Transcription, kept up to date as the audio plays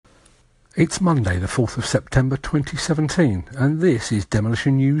It's Monday the 4th of September 2017 and this is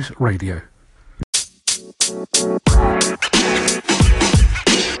Demolition News Radio.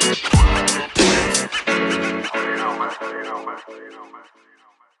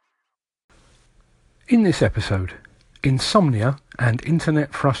 In this episode, insomnia and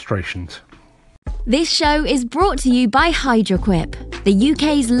internet frustrations. This show is brought to you by Hydroquip, the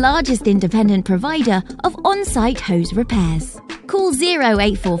UK's largest independent provider of on-site hose repairs. Call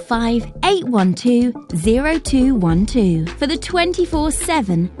 0845 812 0212 for the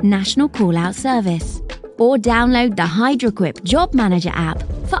 24/7 national call-out service. Or download the Hydroquip Job Manager app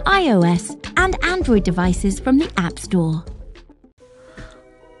for iOS and Android devices from the App Store.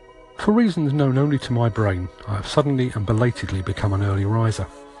 For reasons known only to my brain, I have suddenly and belatedly become an early riser.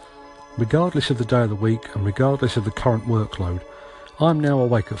 Regardless of the day of the week and regardless of the current workload, I am now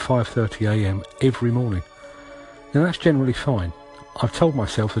awake at 5:30 AM every morning. Now that's generally fine. I've told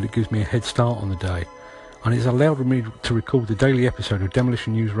myself that it gives me a head start on the day, and it's allowed me to record the daily episode of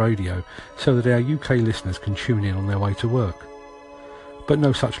Demolition News Radio so that our UK listeners can tune in on their way to work. But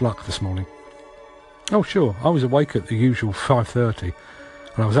no such luck this morning. Oh sure, I was awake at the usual 5:30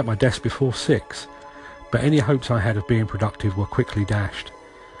 and I was at my desk before 6, but any hopes I had of being productive were quickly dashed.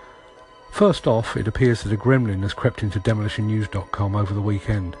 First off, it appears that a gremlin has crept into demolitionnews.com over the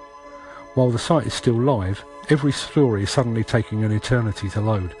weekend. While the site is still live, every story is suddenly taking an eternity to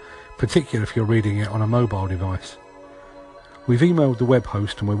load, particularly if you're reading it on a mobile device. We've emailed the web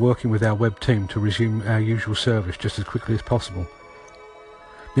host and we're working with our web team to resume our usual service just as quickly as possible.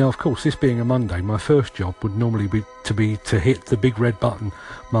 Now of course, this being a Monday, my first job would normally be to hit the big red button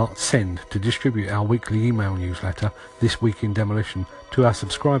marked send to distribute our weekly email newsletter, This Week in Demolition, to our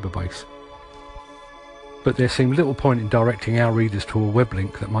subscriber base. But there seemed little point in directing our readers to a web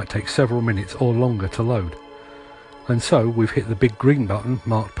link that might take several minutes or longer to load. And so we've hit the big green button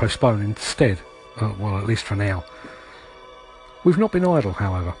marked postpone instead, well at least for now. We've not been idle,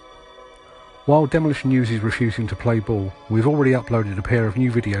 however. While Demolition News is refusing to play ball, we've already uploaded a pair of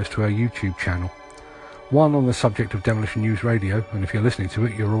new videos to our YouTube channel. One on the subject of Demolition News Radio, and if you're listening to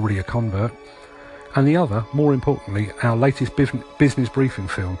it you're already a convert, and the other, more importantly, our latest business briefing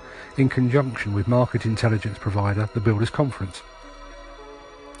film in conjunction with market intelligence provider The Builders Conference.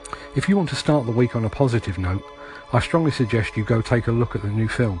 If you want to start the week on a positive note, I strongly suggest you go take a look at the new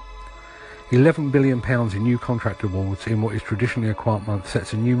film. £11 billion in new contract awards in what is traditionally a quiet month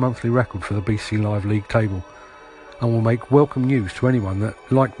sets a new monthly record for the BC Live League table, and will make welcome news to anyone that,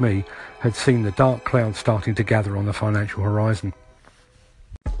 like me, had seen the dark clouds starting to gather on the financial horizon.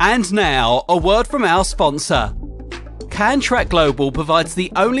 And now, a word from our sponsor. CanTrack Global provides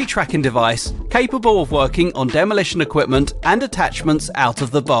the only tracking device capable of working on demolition equipment and attachments out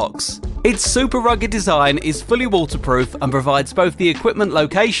of the box. Its super rugged design is fully waterproof and provides both the equipment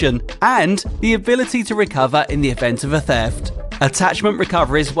location and the ability to recover in the event of a theft. Attachment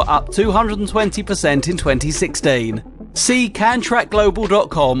recoveries were up 220% in 2016. See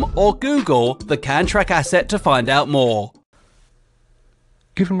cantrackglobal.com or Google the CanTrack asset to find out more.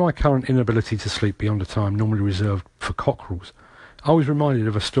 Given my current inability to sleep beyond a time normally reserved for cockerels, I was reminded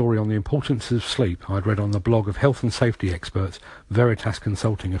of a story on the importance of sleep I'd read on the blog of health and safety experts Veritas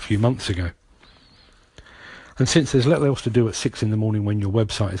Consulting a few months ago. And since there's little else to do at 6 in the morning when your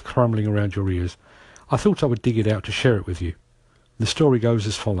website is crumbling around your ears, I thought I would dig it out to share it with you. The story goes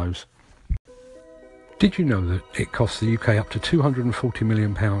as follows. Did you know that it costs the UK up to £240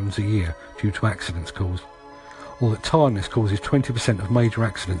 million a year due to accidents caused? Or that tiredness causes 20% of major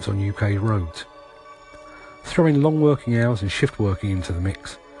accidents on UK roads? Throw in long working hours and shift working into the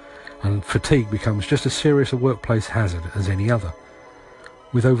mix, and fatigue becomes just as serious a workplace hazard as any other.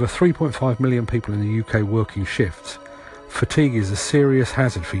 With over 3.5 million people in the UK working shifts, fatigue is a serious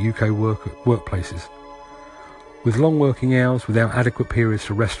hazard for UK workplaces. With long working hours without adequate periods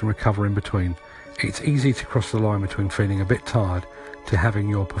to rest and recover in between, it's easy to cross the line between feeling a bit tired to having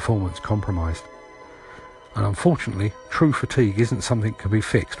your performance compromised. And unfortunately, true fatigue isn't something that can be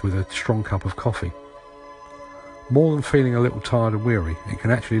fixed with a strong cup of coffee. More than feeling a little tired and weary, it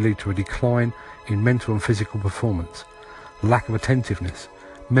can actually lead to a decline in mental and physical performance, lack of attentiveness,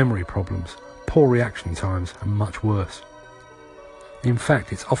 memory problems, poor reaction times, and much worse. In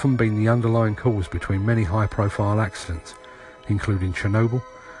fact, it's often been the underlying cause between many high-profile accidents, including Chernobyl,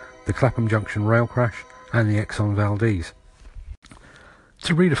 the Clapham Junction rail crash, and the Exxon Valdez.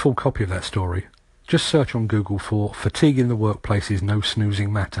 To read a full copy of that story, just search on Google for "Fatigue in the Workplace is no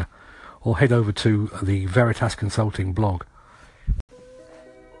snoozing matter," or head over to the Veritas Consulting blog.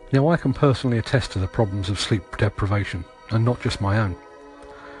 Now, I can personally attest to the problems of sleep deprivation, and not just my own.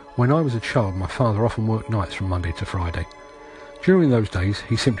 When I was a child, my father often worked nights from Monday to Friday. During those days,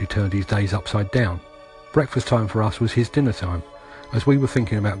 he simply turned his days upside down. Breakfast time for us was his dinner time. As we were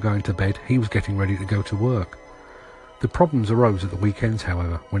thinking about going to bed, he was getting ready to go to work. The problems arose at the weekends,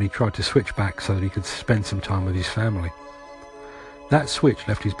 however, when he tried to switch back so that he could spend some time with his family. That switch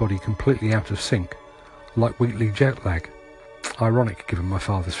left his body completely out of sync, like weekly jet lag. Ironic, given my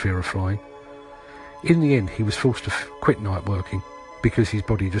father's fear of flying. In the end, he was forced to quit night working because his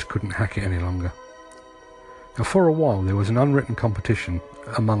body just couldn't hack it any longer. Now, for a while, there was an unwritten competition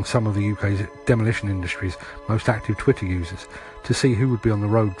among some of the UK's demolition industry's most active Twitter users to see who would be on the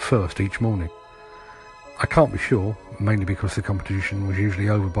road first each morning. I can't be sure, mainly because the competition was usually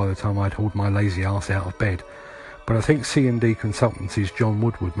over by the time I'd hauled my lazy arse out of bed, but I think C&D Consultancy's John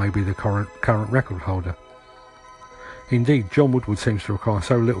Woodward may be the current record holder. Indeed, John Woodward seems to require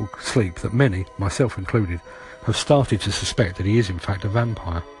so little sleep that many, myself included, have started to suspect that he is in fact a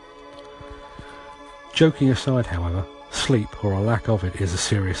vampire. Joking aside, however, sleep, or a lack of it, is a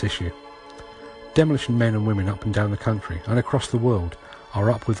serious issue. Demolition men and women up and down the country and across the world are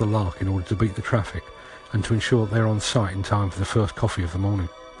up with the lark in order to beat the traffic and to ensure that they're on site in time for the first coffee of the morning.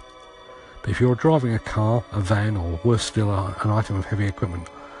 But if you're driving a car, a van, or worse still, an item of heavy equipment,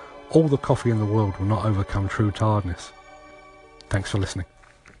 all the coffee in the world will not overcome true tiredness. Thanks for listening.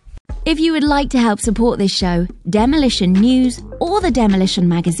 If you would like to help support this show, Demolition News, or the Demolition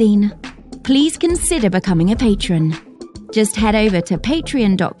Magazine, please consider becoming a patron. Just head over to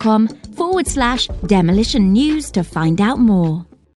patreon.com/Demolition News to find out more.